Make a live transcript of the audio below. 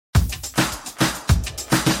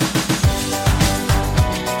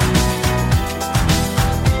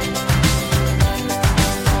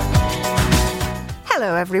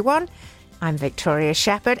everyone. I'm Victoria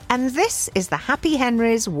Shepherd, and this is the Happy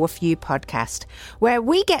Henry's Woof You podcast, where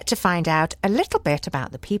we get to find out a little bit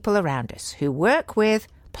about the people around us who work with,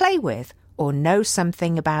 play with, or know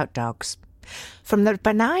something about dogs. From the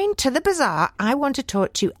benign to the bizarre, I want to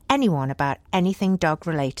talk to anyone about anything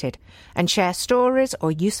dog-related and share stories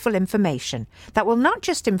or useful information that will not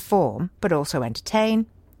just inform, but also entertain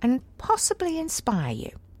and possibly inspire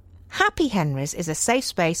you. Happy Henry's is a safe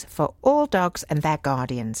space for all dogs and their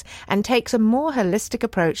guardians and takes a more holistic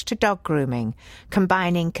approach to dog grooming,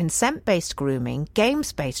 combining consent-based grooming,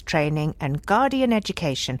 games-based training and guardian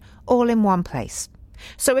education all in one place.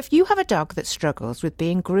 So if you have a dog that struggles with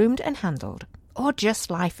being groomed and handled, or just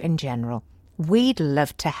life in general, we'd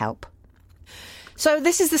love to help. So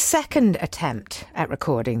this is the second attempt at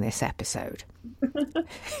recording this episode.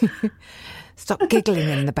 Stop giggling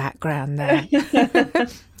in the background there.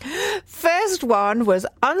 First one was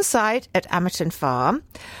on site at Amerton Farm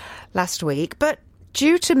last week, but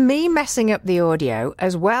due to me messing up the audio,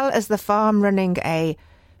 as well as the farm running a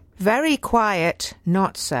very quiet,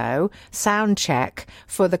 not so, sound check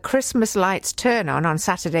for the Christmas lights turn on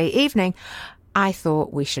Saturday evening, I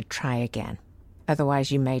thought we should try again.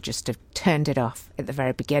 Otherwise, you may just have turned it off at the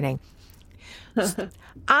very beginning.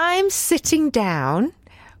 I'm sitting down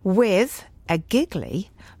with a giggly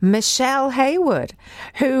Michelle Heywood,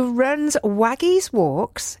 who runs Waggy's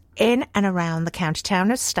Walks in and around the county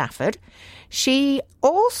town of Stafford. She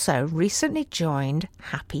also recently joined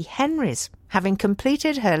Happy Henry's, having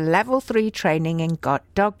completed her level 3 training in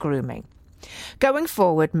dog grooming. Going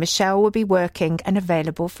forward, Michelle will be working and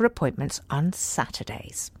available for appointments on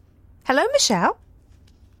Saturdays. Hello, Michelle.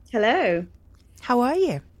 Hello. How are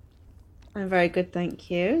you? I'm very good, thank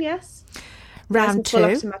you. Yes. Round two. Full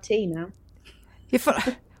up to my tea now. You're full,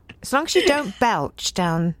 as long as you don't belch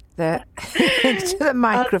down the into the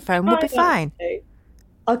microphone, we'll be fine.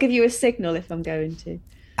 I'll give you a signal if I'm going to.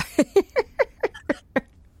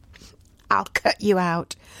 I'll cut you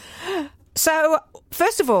out. So,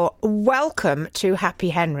 first of all, welcome to Happy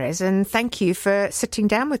Henry's, and thank you for sitting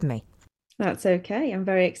down with me. That's okay. I'm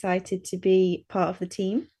very excited to be part of the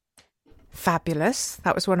team. Fabulous.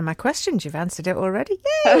 That was one of my questions. You've answered it already.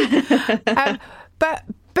 Yay! But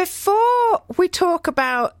before we talk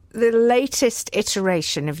about the latest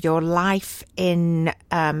iteration of your life in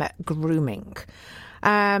grooming,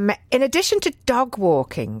 in addition to dog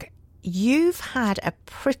walking, you've had a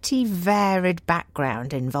pretty varied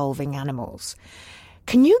background involving animals.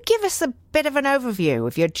 Can you give us a bit of an overview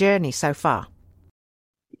of your journey so far?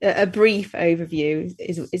 A brief overview,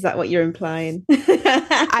 is that what you're implying?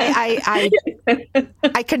 I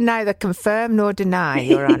can neither confirm nor deny,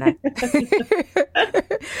 Your Honour.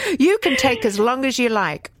 You can take as long as you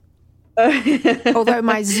like, although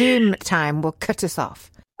my Zoom time will cut us off.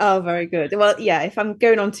 Oh, very good. Well, yeah, if I'm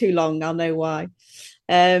going on too long, I'll know why.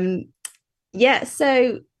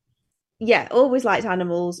 Always liked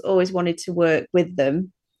animals, always wanted to work with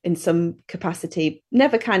them in some capacity.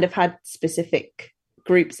 Never kind of had specific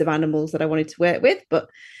groups of animals that I wanted to work with, but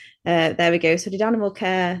there we go. So I did animal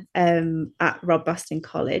care at Rob Baston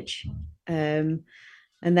College, and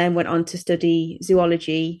then went on to study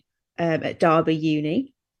zoology at Derby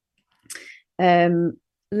Uni.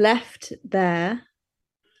 Left there,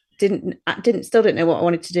 still didn't know what I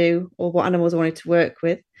wanted to do or what animals I wanted to work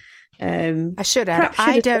with. I should add,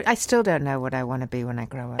 I still don't know what I want to be when I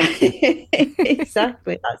grow up.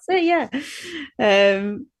 Exactly, that's it. Yeah.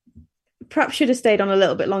 Perhaps should have stayed on a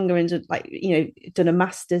little bit longer and done a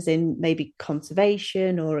master's in maybe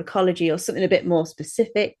conservation or ecology or something a bit more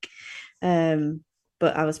specific.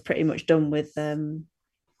 But I was pretty much done with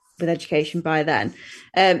education by then.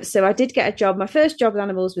 So I did get a job. My first job with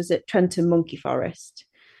animals was at Trenton Monkey Forest.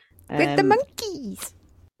 With the monkeys.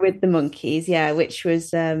 With the monkeys, yeah, which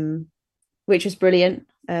was brilliant.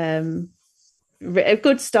 A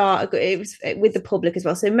good start. It was with the public as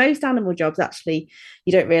well. So most animal jobs, actually,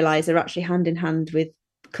 you don't realise they're actually hand in hand with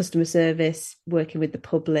customer service, working with the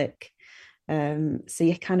public. So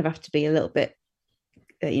you kind of have to be a little bit,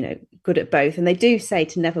 good at both. And they do say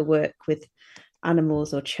to never work with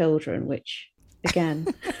animals or children, which, again,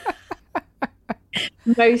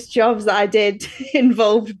 most jobs that I did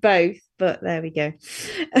involved both. But there we go.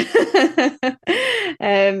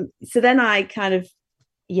 So then I kind of,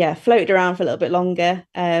 floated around for a little bit longer.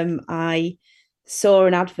 I saw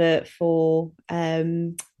an advert for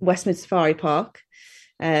Westminster Safari Park.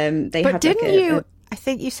 I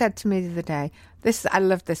think you said to me the other day, I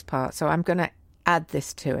love this part, so I'm going to add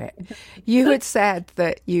this to it. You had said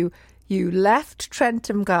that you left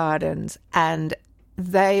Trentham Gardens, and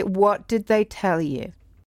what did they tell you?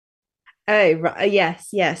 Oh, right. Yes,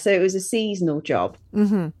 yeah. So it was a seasonal job.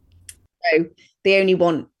 Mm-hmm. So they only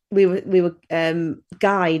want we were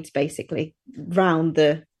guides basically round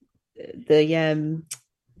the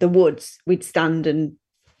the woods. We'd stand and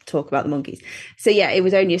talk about the monkeys. So yeah, it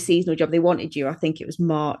was only a seasonal job. They wanted you, I think it was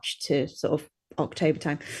March to sort of October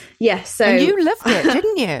time. Yes, And so you loved it,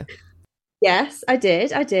 didn't you? yes, I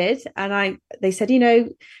did. And they said, you know,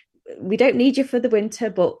 we don't need you for the winter,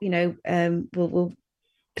 but you know, we'll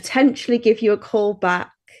potentially give you a call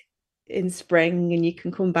back in spring and you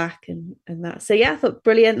can come back and that. So yeah, I thought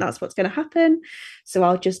brilliant, that's what's going to happen. So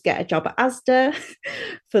I'll just get a job at Asda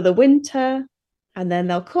for the winter and then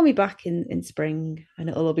they'll call me back in spring and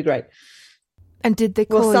it'll all be great. And did they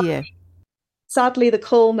call you? Sadly, the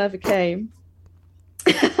call never came.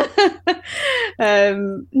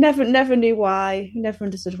 Never knew why, never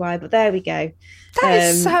understood why, but there we go. That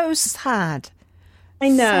is so sad. I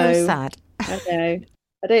know. So sad. I know.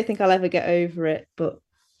 I don't think I'll ever get over it, but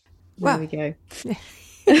there we go.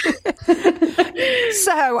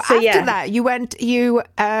 So after that, you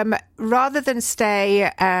rather than stay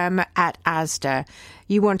at Asda,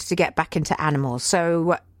 you wanted to get back into animals.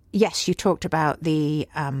 So yes, you talked about the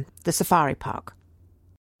safari park.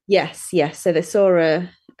 Yes. So they saw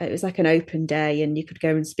it was like an open day and you could go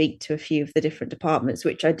and speak to a few of the different departments,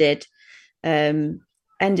 which I did.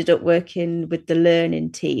 Ended up working with the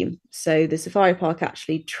learning team. So the safari park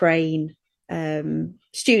actually train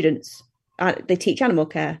students. They teach animal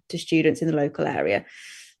care to students in the local area.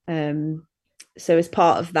 So as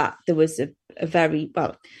part of that, there was a very,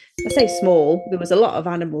 well, I say small, there was a lot of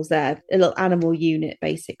animals there, a little animal unit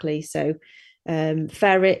basically. So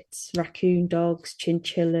ferrets, raccoon dogs,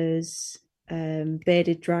 chinchillas,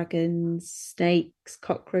 bearded dragons, snakes,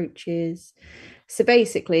 cockroaches. So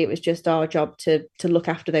basically it was just our job to look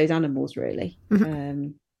after those animals really. Mm-hmm.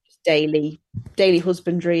 Daily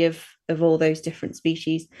husbandry of all those different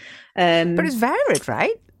species. But it's varied,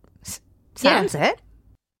 right? Sounds it.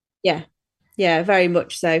 Yeah, very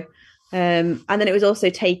much so. And then it was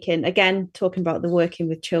also taken, again, talking about the working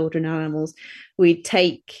with children animals, we'd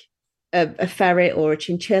take a ferret or a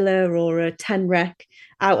chinchilla or a tenrec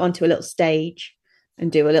out onto a little stage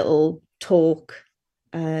and do a little talk.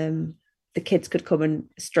 The kids could come and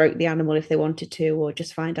stroke the animal if they wanted to, or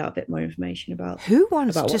just find out a bit more information about. Who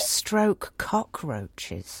wants to stroke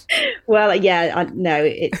cockroaches? Well, that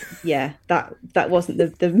wasn't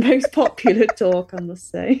the most popular talk, I must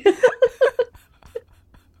say.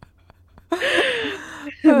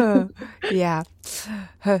 Yeah.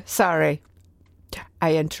 Sorry,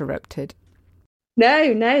 I interrupted. No,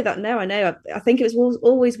 I know. I think it was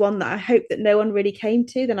always one that I hope that no one really came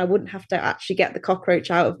to. Then I wouldn't have to actually get the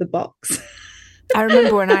cockroach out of the box. I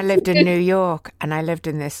remember when I lived in New York and I lived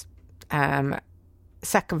in this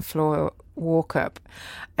second floor walk up,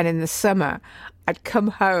 and in the summer I'd come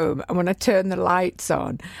home and when I turned the lights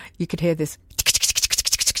on, you could hear this,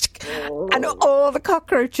 and all the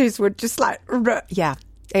cockroaches would just like, yeah,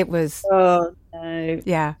 it was. Oh no!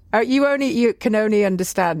 Yeah, you can only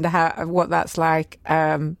understand what that's like.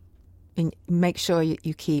 Make sure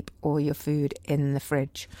you keep all your food in the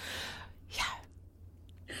fridge. Yeah.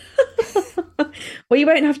 Well, you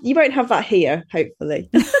won't have that here, hopefully.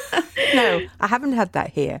 No, I haven't had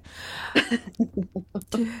that here.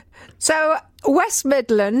 So West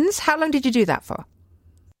Midlands, how long did you do that for?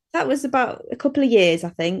 That was about a couple of years, I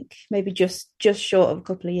think, maybe just short of a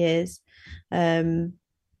couple of years.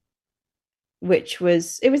 Which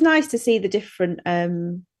was nice to see the different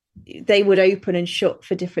they would open and shut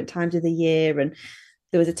for different times of the year, and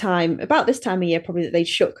there was a time about this time of year probably that they'd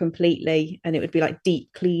shut completely and it would be like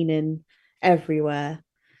deep cleaning everywhere.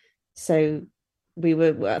 So we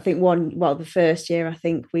were, I think the first year I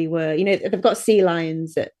think we were, they've got sea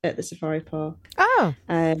lions at the safari park. Oh.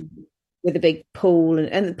 With a big pool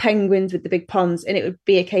and the penguins with the big ponds, and it would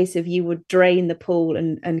be a case of you would drain the pool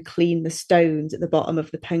and clean the stones at the bottom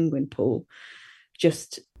of the penguin pool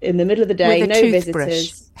just in the middle of the day, no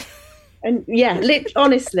visitors. And yeah,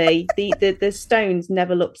 honestly, the stones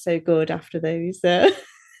never looked so good after those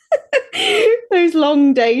those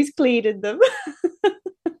long days cleaning them.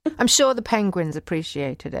 I'm sure the penguins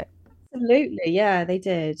appreciated it. Absolutely, yeah, they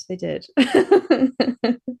did.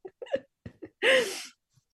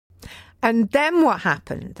 And then what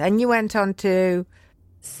happened? Then you went on to...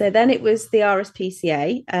 So then it was the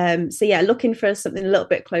RSPCA. So yeah, looking for something a little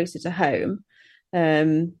bit closer to home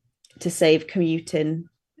to save commuting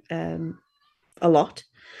a lot.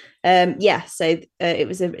 So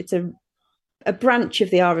it's a branch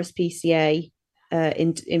of the RSPCA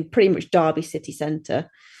in pretty much Derby city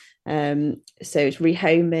centre. So it's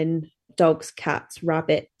rehoming dogs, cats,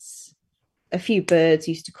 rabbits, a few birds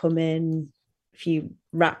used to come in, a few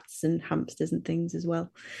rats and hamsters and things as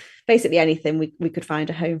well. Basically anything we could find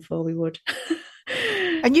a home for, we would.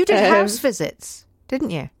 And you did house visits,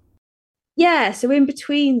 didn't you? Yeah, so in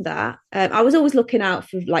between that, I was always looking out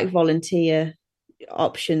for like volunteer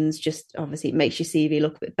options. Just obviously it makes your CV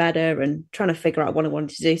look a bit better, and trying to figure out what I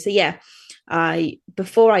wanted to do. So yeah,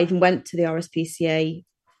 before I even went to the RSPCA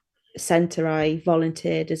centre, I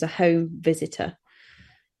volunteered as a home visitor,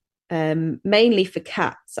 mainly for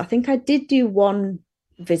cats. I think I did do one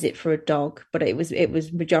visit for a dog, but it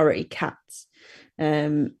was majority cats.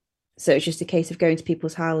 So it's just a case of going to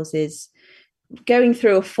people's houses, going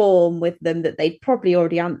through a form with them that they'd probably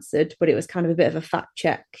already answered, but it was kind of a bit of a fact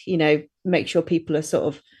check, make sure people are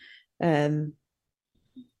sort of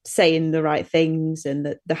saying the right things, and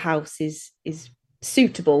that the house is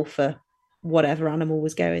suitable for whatever animal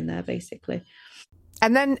was going there, basically.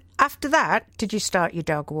 And then after that, did you start your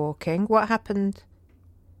dog walking? What happened?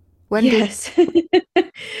 Yes.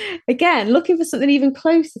 Again, looking for something even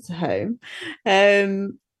closer to home.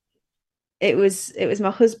 It was my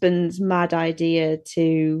husband's mad idea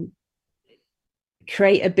to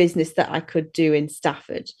create a business that I could do in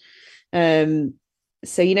Stafford.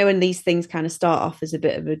 So, when these things kind of start off as a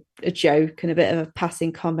bit of a joke and a bit of a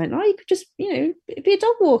passing comment, you could just, be a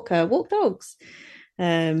dog walker, walk dogs.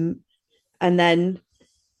 And then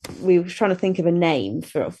we were trying to think of a name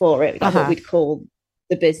for it, like what we'd call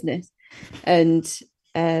the business. And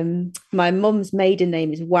my mum's maiden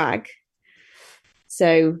name is Wag.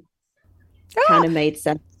 So kind of made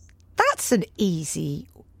sense. That's an easy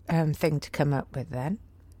thing to come up with then.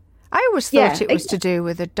 I always thought it was to do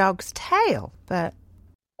with a dog's tail, but...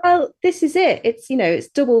 Well, this is it. It's, it's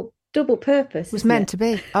double purpose. It was meant to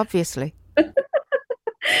be, obviously.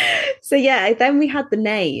 So, yeah, then we had the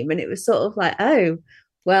name, and it was sort of like, oh,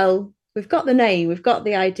 well, we've got the name, we've got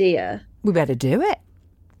the idea. We better do it.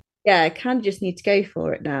 Yeah, I kind of just need to go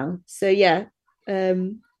for it now. So, yeah,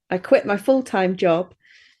 I quit my full-time job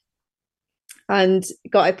and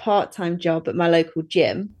got a part-time job at my local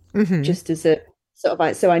gym, just as a sort of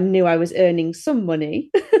like, so I knew I was earning some money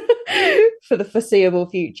for the foreseeable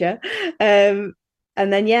future. And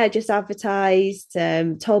then, just advertised,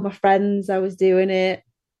 told my friends I was doing it.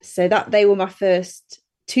 So that they were my first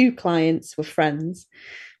 2 clients were friends.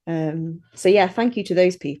 So, yeah, thank you to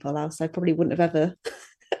those people, else I probably wouldn't have ever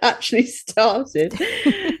actually started.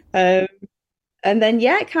 And then,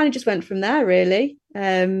 it kind of just went from there, really.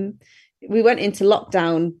 We went into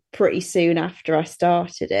lockdown pretty soon after I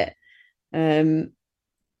started it,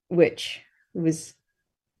 which was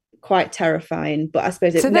quite terrifying. But I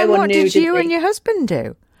suppose no one knew. So then what did you and your husband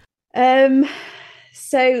do?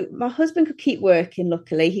 So my husband could keep working,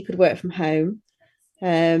 luckily. He could work from home.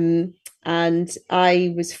 And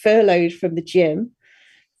I was furloughed from the gym.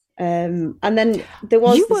 And then there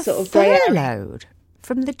was you this were sort of furloughed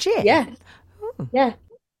from the gym? Yeah. Oh.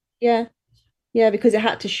 Yeah, because it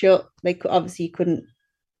had to shut. They obviously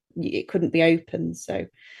it couldn't be open. So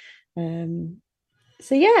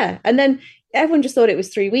yeah. And then everyone just thought it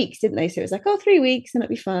was 3 weeks, didn't they? So it was like, 3 weeks and it'll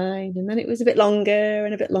be fine. And then it was a bit longer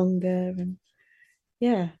and a bit longer. And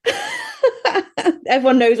yeah.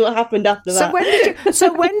 Everyone knows what happened after that.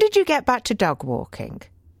 So when did you get back to dog walking?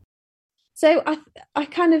 So I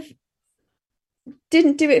kind of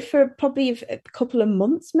didn't do it for probably a couple of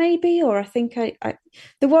months, maybe, or I think I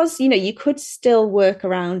there was, you could still work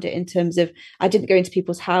around it in terms of I didn't go into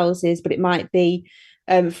people's houses, but it might be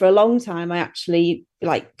for a long time I actually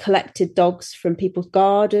like collected dogs from people's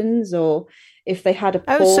gardens, or if they had a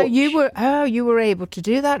porch. So you were able to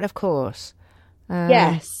do that, of course.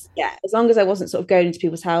 Yes, yeah, as long as I wasn't sort of going into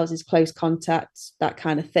people's houses, close contacts, that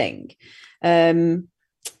kind of thing.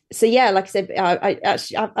 So yeah, like I said, I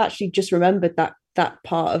actually just remembered that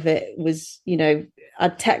part of it was,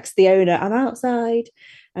 I'd text the owner, I'm outside,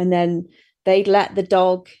 and then they'd let the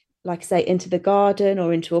dog, like I say, into the garden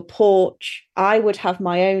or into a porch. I would have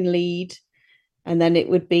my own lead, and then it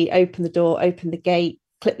would be open the door, open the gate,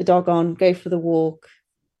 clip the dog on, go for the walk,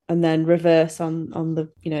 and then reverse on the,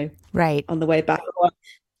 right on the way back.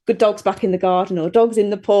 Good dogs back in the garden or dogs in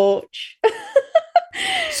the porch.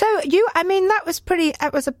 So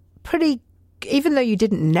that was a pretty, even though you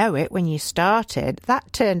didn't know it when you started,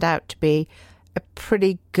 that turned out to be a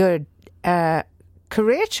pretty good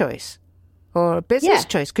career choice or a business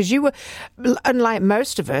choice, because you were, unlike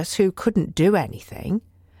most of us who couldn't do anything,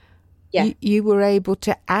 you were able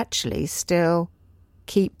to actually still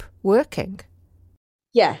keep working.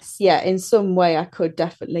 Yes, yeah, in some way I could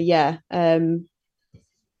definitely, yeah. And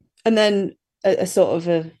then a sort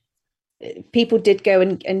of people did go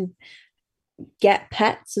and get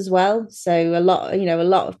pets as well. So a lot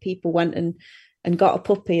of people went and got a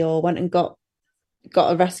puppy, or went and got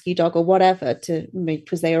a rescue dog or whatever,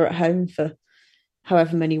 because they were at home for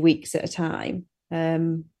however many weeks at a time.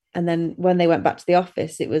 And then when they went back to the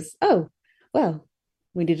office, it was, oh, well,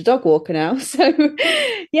 we need a dog walker now. So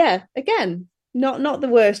yeah, again, not the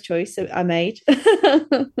worst choice I made.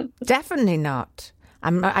 Definitely not.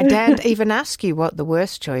 I daren't even ask you what the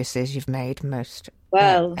worst choice is you've made most.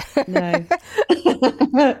 Well, no.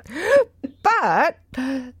 But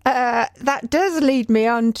that does lead me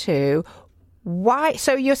on to why.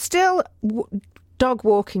 So you're still dog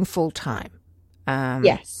walking full time.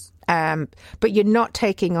 Yes. But you're not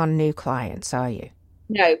taking on new clients, are you?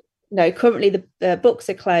 No. Currently, the books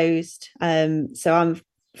are closed. So I'm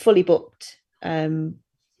fully booked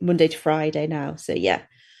Monday to Friday now. So yeah.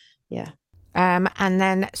 And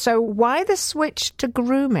then, so why the switch to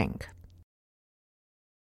grooming?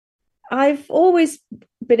 I've always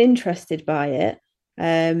been interested by it.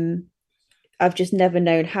 I've just never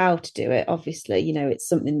known how to do it. Obviously, it's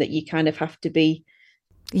something that you kind of have to be.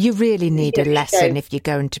 You really need a lesson if you're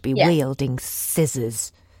going to be wielding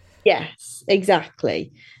scissors. Yes,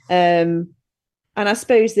 exactly. And I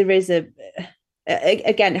suppose there is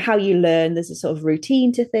again, how you learn, there's a sort of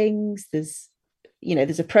routine to things. There's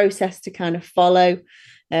a process to kind of follow.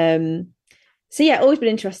 So yeah, always been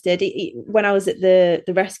interested. When I was at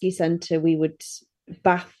the rescue centre, we would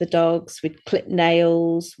bath the dogs, we'd clip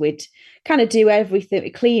nails, we'd kind of do everything,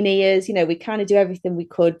 we'd clean ears, we kind of do everything we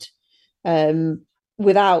could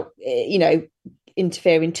without,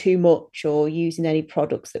 interfering too much or using any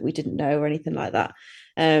products that we didn't know or anything like that.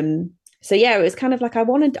 So yeah, it was kind of like I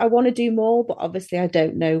want to do more, but obviously I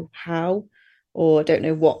don't know how, or I don't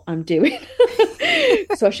know what I'm doing.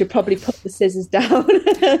 So I should probably put the scissors down.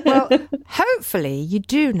 Well, hopefully you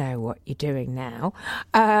do know what you're doing now.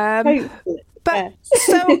 But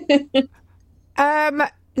so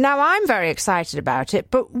now I'm very excited about it,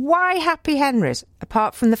 but why Happy Henry's,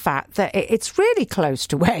 apart from the fact that it's really close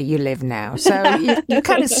to where you live now? So you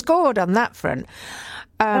kind of scored on that front.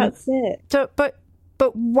 That's it. So, but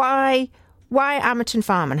why Amerton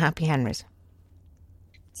Farm and Happy Henry's?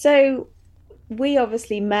 So we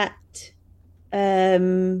obviously met.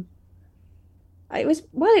 It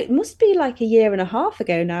must be like a year and a half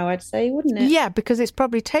ago now, I'd say, wouldn't it? Yeah, because it's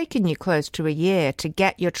probably taken you close to a year to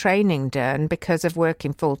get your training done because of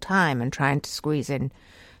working full time and trying to squeeze in.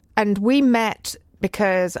 And we met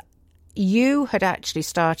because you had actually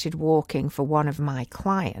started walking for one of my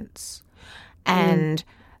clients. And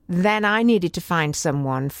then I needed to find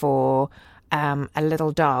someone for a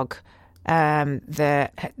little dog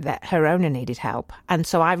that her owner needed help. And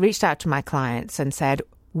so I reached out to my clients and said,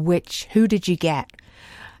 who did you get?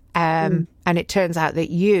 And it turns out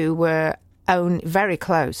that you were very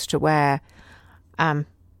close to where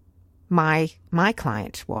my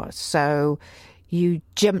client was. So you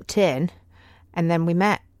jumped in and then we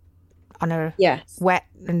met on a wet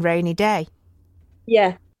and rainy day.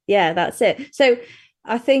 Yeah, that's it. So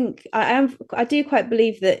I think I do quite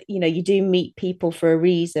believe that, you do meet people for a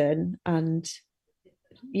reason, and,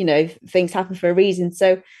 things happen for a reason.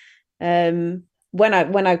 So when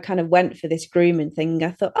I kind of went for this grooming thing,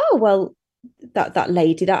 I thought, oh, well, that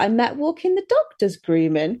lady that I met walking the dog does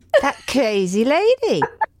grooming. That crazy lady.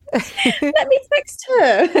 Let me text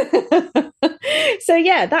her. So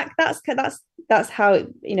yeah, that's how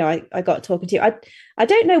I got talking to you. I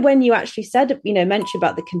don't know when you actually said, mentioned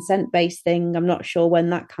about the consent-based thing. I'm not sure when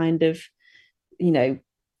that kind of,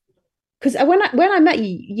 because when I met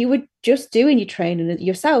you, you were just doing your training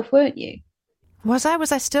yourself, weren't you? Was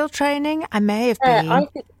I still training? I may have been.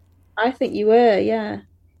 I think you were, yeah.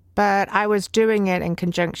 But I was doing it in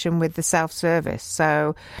conjunction with the self-service.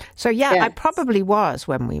 So yeah, yes. I probably was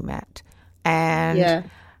when we met. And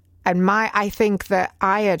I think that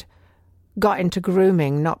I had got into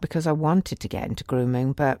grooming, not because I wanted to get into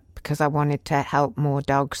grooming, but because I wanted to help more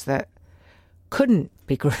dogs that couldn't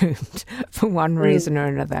be groomed for one reason or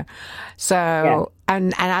another. So,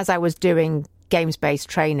 and as I was doing games-based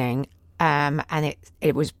training, and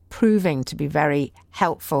it was proving to be very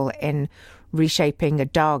helpful in reshaping a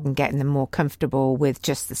dog and getting them more comfortable with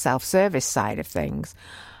just the self-service side of things.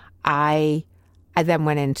 I then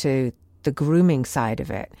went into the grooming side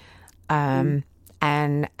of it, and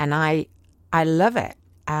I love it,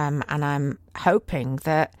 and I'm hoping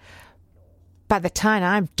that by the time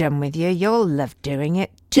I'm done with you, you'll love doing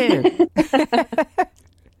it too.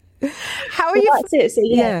 How are you? That's it. So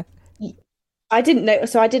yeah. I didn't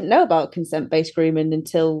know about consent-based grooming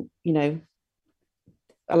until, like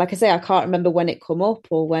I say, I can't remember when it come up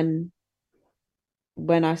or when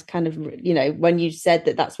when I was kind of, when you said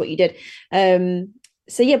that that's what you did.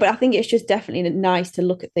 So yeah, but I think it's just definitely nice to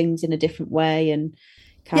look at things in a different way and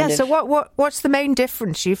kind of. So what's the main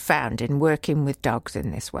difference you've found in working with dogs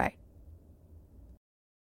in this way?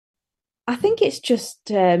 I think it's just,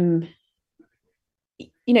 some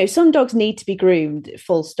dogs need to be groomed,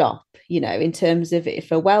 full stop, in terms of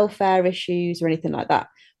for welfare issues or anything like that.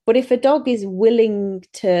 But if a dog is willing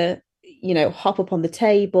to, hop up on the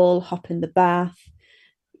table, hop in the bath,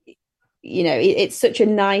 it's such a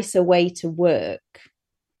nicer way to work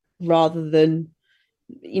rather than,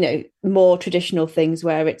 more traditional things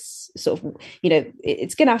where it's sort of,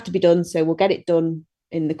 it's going to have to be done. So we'll get it done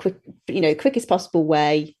in the quickest possible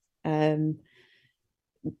way.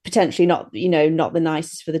 Potentially not the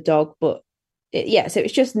nicest for the dog, but so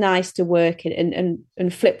it's just nice to work and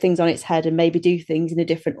flip things on its head and maybe do things in a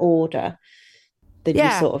different order than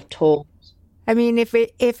you sort of taught. I mean, if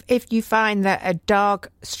you find that a dog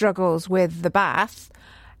struggles with the bath,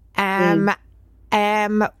 why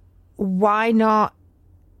not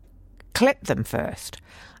clip them first?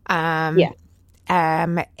 If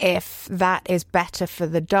that is better for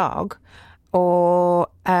the dog, or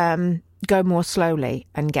go more slowly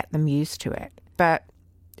and get them used to it. But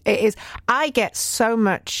I get so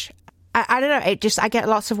much, I don't know, I get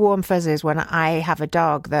lots of warm fuzzies when I have a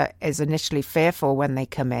dog that is initially fearful when they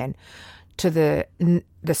come in to the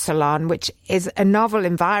salon, which is a novel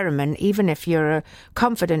environment. Even if you're a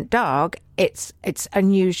confident dog, it's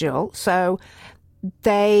unusual. So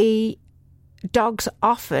dogs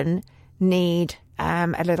often need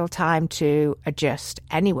a little time to adjust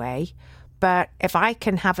anyway. But if I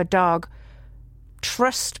can have a dog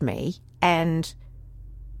trust me, and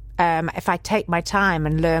if I take my time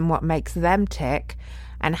and learn what makes them tick,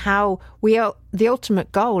 and how the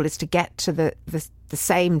ultimate goal is to get to the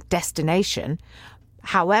same destination.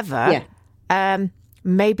 However,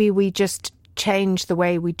 maybe we just change the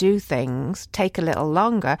way we do things, take a little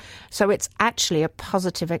longer, so it's actually a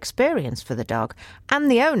positive experience for the dog and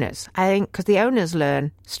the owners, I think, because the owners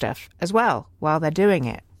learn stuff as well while they're doing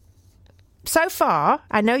it. So far,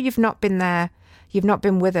 I know you've not been there, you've not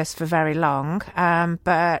been with us for very long,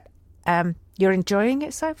 but you're enjoying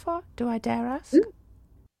it so far, do I dare ask?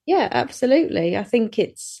 Yeah, absolutely. I think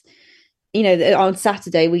it's, on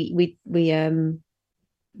Saturday we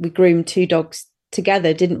groomed 2 dogs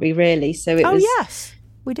together, didn't we, really? So it was, yes,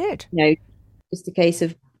 we did. Just a case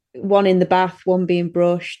of one in the bath, one being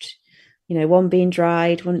brushed, one being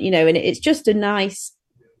dried, one, and it's just a nice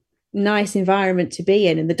environment to be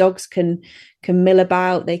in, and the dogs can mill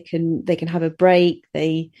about, they can have a break,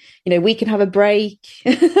 we can have a break.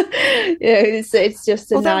 It's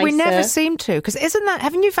just although nicer... we never seem to, because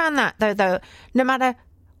haven't you found that though no matter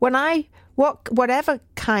whatever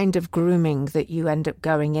kind of grooming that you end up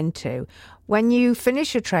going into, when you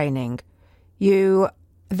finish your training, you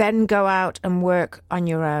then go out and work on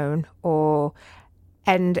your own,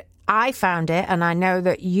 and I found it, and I know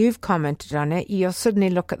that you've commented on it, you'll suddenly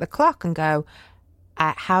look at the clock and go,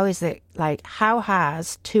 how is it, how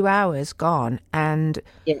has 2 hours gone, and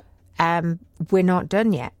we're not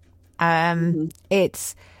done yet.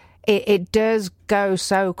 It does go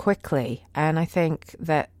so quickly, and I think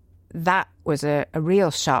that was a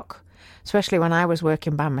real shock, especially when I was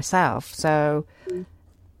working by myself. So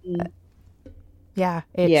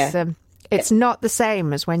it's not the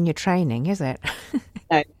same as when you're training, is it?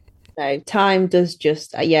 No, time does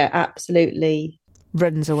just absolutely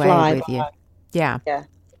runs away with you. Yeah.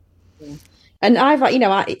 And I've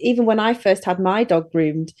even when I first had my dog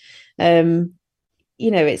groomed,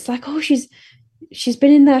 it's like, oh, she's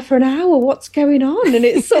been in there for an hour, what's going on? And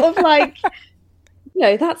it's sort of like,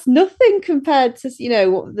 that's nothing compared to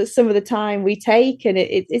some of the time we take, and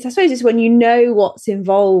it's I suppose it's when you know what's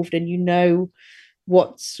involved and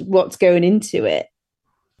what's going into it.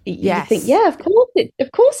 You think, of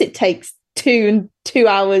course it takes 2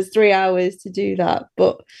 hours, 3 hours to do that,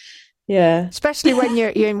 but especially when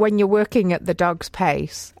you're working at the dog's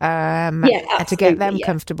pace, and to get them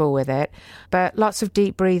comfortable with it. But lots of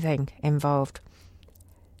deep breathing involved.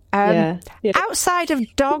 Outside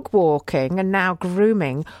of dog walking and now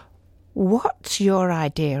grooming, what's your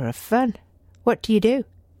idea of fun? What do you do?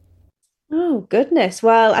 Oh goodness!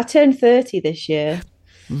 Well, I turned 30 this year.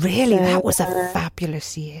 Really? So, that was a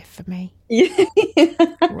fabulous year for me.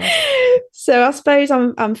 So I suppose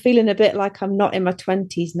I'm feeling a bit like I'm not in my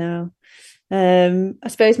 20s now. I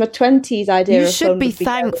suppose my 20s idea of fun would be... You should be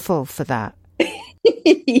thankful for that.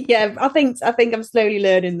 Yeah, I think I'm slowly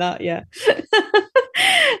learning that, yeah.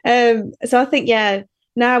 So I think,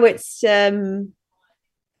 now it's...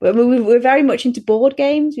 we're very much into board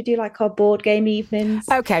games. We do like our board game evenings.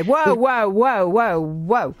 Okay, whoa.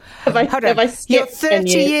 Have I Hold on. You're skipped 30 10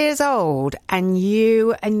 years? years old, and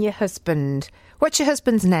you and your husband. What's your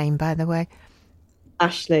husband's name, by the way?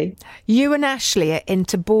 Ashley. You and Ashley are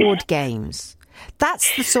into board games.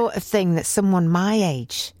 That's the sort of thing that someone my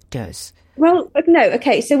age does. Well, no,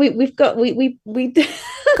 okay. So we've got we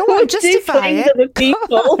Go on, we justify do it. other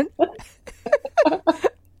people.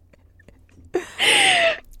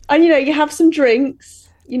 And you have some drinks.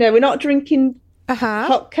 We're not drinking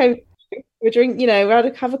hot Coke.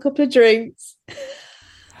 We're have a couple of drinks.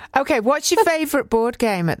 Okay, what's your favourite board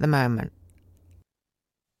game at the moment?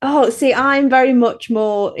 Oh, see, I'm very much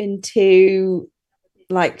more into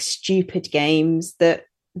like stupid games that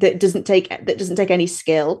doesn't take any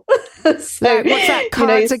skill. So, Like, what's that?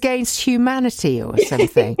 Cards Against Humanity or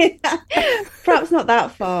something? Perhaps not that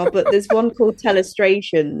far, but there's one called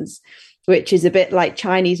Telestrations, which is a bit like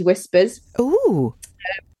Chinese whispers. Ooh.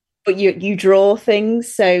 But you draw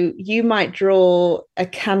things, so you might draw a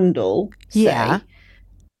candle. Yeah. Say,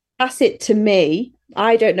 pass it to me.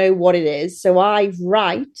 I don't know what it is, so I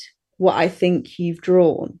write what I think you've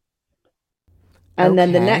drawn, and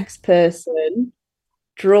then the next person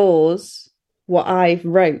draws what I've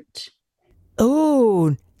wrote.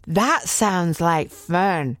 Oh, that sounds like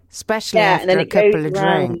fun, especially after a couple of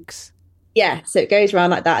drinks. Yeah, so it goes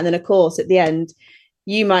around like that, and then of course at the end,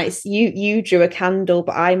 you drew a candle,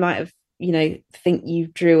 but I might have think you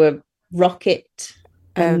drew a rocket.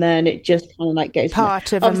 And then it just kind of like goes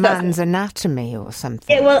part of a man's anatomy or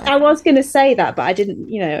something. Yeah, well, I was going to say that, but I didn't.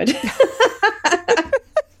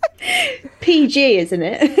 PG, isn't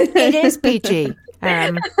it? It is PG.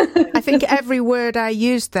 I think every word I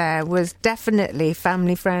used there was definitely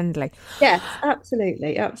family friendly. Yes,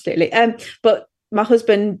 absolutely. But my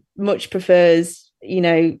husband much prefers,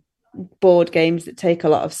 board games that take a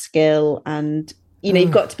lot of skill, and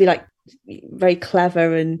you've got to be like very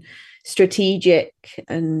clever and strategic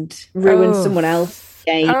and ruin someone else's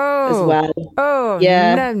game as well. Oh,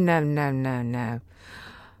 yeah. No.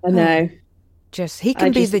 I know. He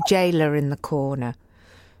can be the jailer in the corner.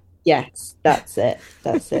 Yes, that's it.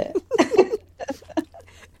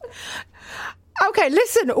 Okay,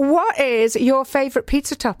 listen, what is your favourite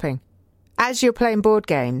pizza topping? As you're playing board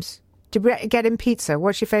games, to get in pizza,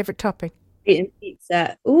 what's your favourite topping? Eating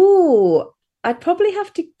pizza. Ooh, I'd probably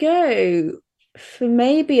have to go for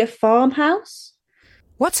maybe a farmhouse.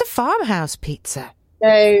 What's a farmhouse pizza?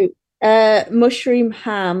 So, mushroom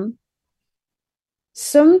ham.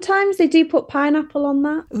 Sometimes they do put pineapple on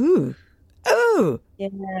that. Ooh.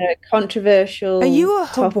 Yeah, controversial. Are you a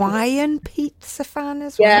Hawaiian pizza fan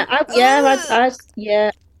as well?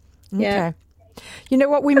 Yeah. Okay. You know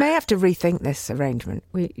what? We may have to rethink this arrangement.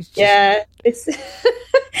 It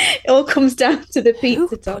all comes down to the pizza. Who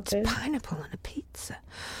puts pineapple on a pizza?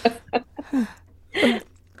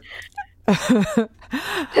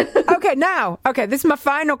 Okay, this is my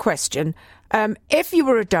final question. If you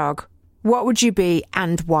were a dog, what would you be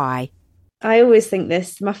and why? I always think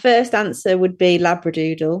this. My first answer would be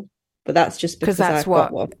Labradoodle, but that's just because that's I've what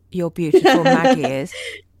got one. Your beautiful Maggie is.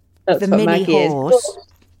 That's the what mini Maggie horse. Is.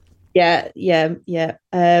 Yeah.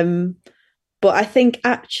 But I think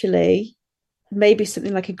actually maybe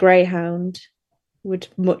something like a greyhound would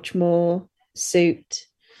much more suit.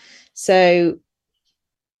 So,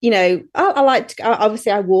 I like to,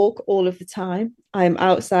 obviously I walk all of the time. I'm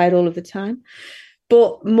outside all of the time,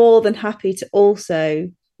 but more than happy to also,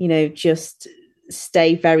 just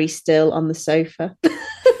stay very still on the sofa.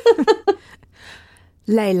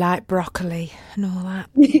 Lay like broccoli and all that.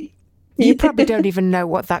 You probably don't even know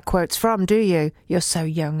what that quote's from, do you? You're so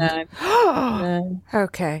young. No.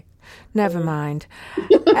 Okay, never mind.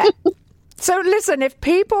 So listen, if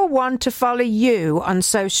people want to follow you on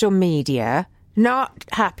social media, not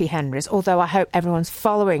Happy Henry's, although I hope everyone's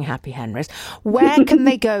following Happy Henry's, where can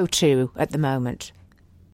they go to at the moment?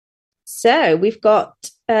 So we've got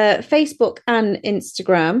Facebook and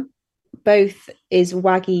Instagram. Both is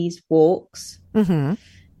Waggy's Walks. Mm-hmm.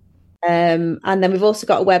 And then we've also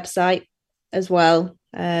got a website as well.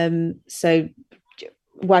 So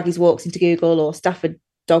Waggy's Walks into Google or Stafford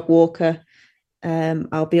Dog Walker.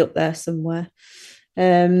 I'll be up there somewhere.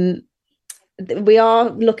 We are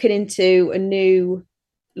looking into a new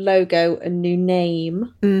logo, a new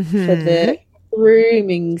name for the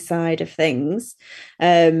grooming side of things.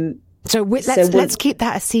 So let's keep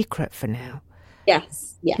that a secret for now.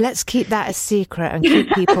 Yes. Let's keep that a secret and keep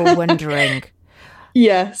people wondering.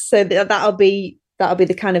 Yes, so that'll be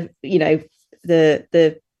the kind of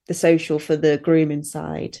the social for the grooming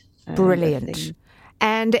side. Brilliant.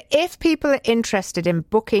 And if people are interested in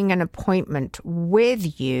booking an appointment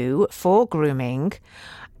with you for grooming,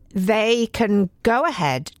 they can go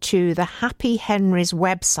ahead to the Happy Henry's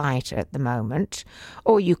website at the moment,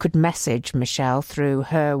 or you could message Michelle through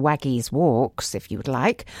her Waggy's Walks if you would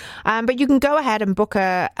like. But you can go ahead and book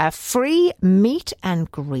a free meet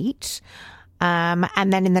and greet.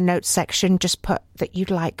 And then in the notes section, just put that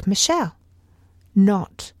you'd like Michelle,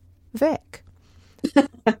 not Vic.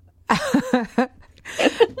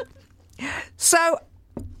 So,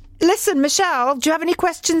 listen, Michelle, do you have any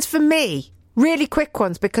questions for me? Really quick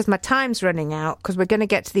ones, because my time's running out, because we're going to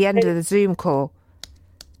get to the end of the Zoom call.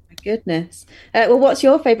 My goodness. Well, what's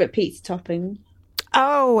your favourite pizza topping?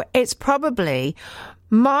 Oh, it's probably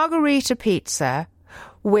margarita pizza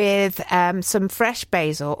with some fresh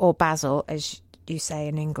basil, or basil, as you say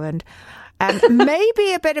in England.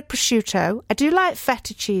 Maybe a bit of prosciutto. I do like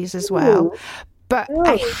feta cheese as well. Ooh. But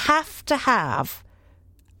I have to have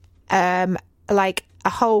like a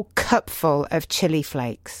whole cupful of chili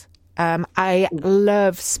flakes. I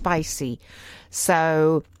love spicy.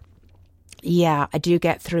 So, yeah, I do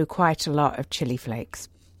get through quite a lot of chili flakes.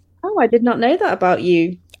 Oh, I did not know that about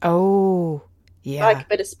you. Oh, yeah. Like a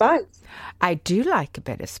bit of spice. I do like a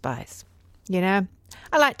bit of spice. You know,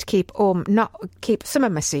 I like to keep some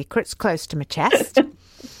of my secrets close to my chest.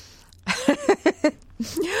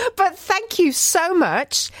 But thank you so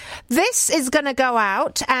much. This is going to go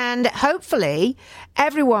out and hopefully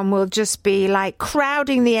everyone will just be like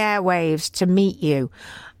crowding the airwaves to meet you.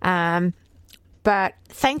 But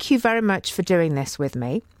thank you very much for doing this with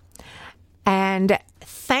me. And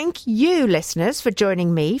thank you, listeners, for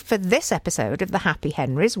joining me for this episode of the Happy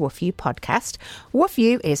Henry's Woof You podcast. Woof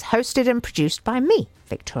You is hosted and produced by me,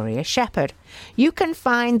 Victoria Shepherd. You can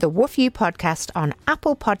find the Woof You podcast on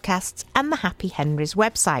Apple Podcasts and the Happy Henry's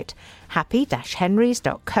website,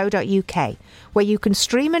 happy-henrys.co.uk, where you can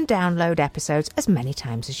stream and download episodes as many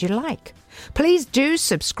times as you like. Please do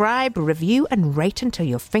subscribe, review and rate until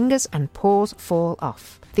your fingers and paws fall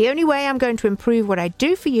off. The only way I'm going to improve what I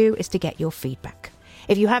do for you is to get your feedback.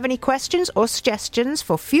 If you have any questions or suggestions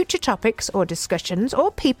for future topics or discussions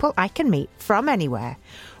or people I can meet from anywhere,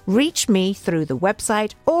 reach me through the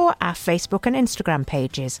website or our Facebook and Instagram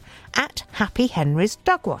pages at Happy Henry's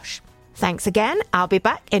Dog Wash. Thanks again. I'll be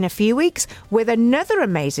back in a few weeks with another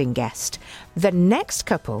amazing guest. The next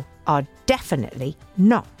couple are definitely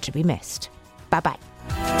not to be missed. Bye-bye.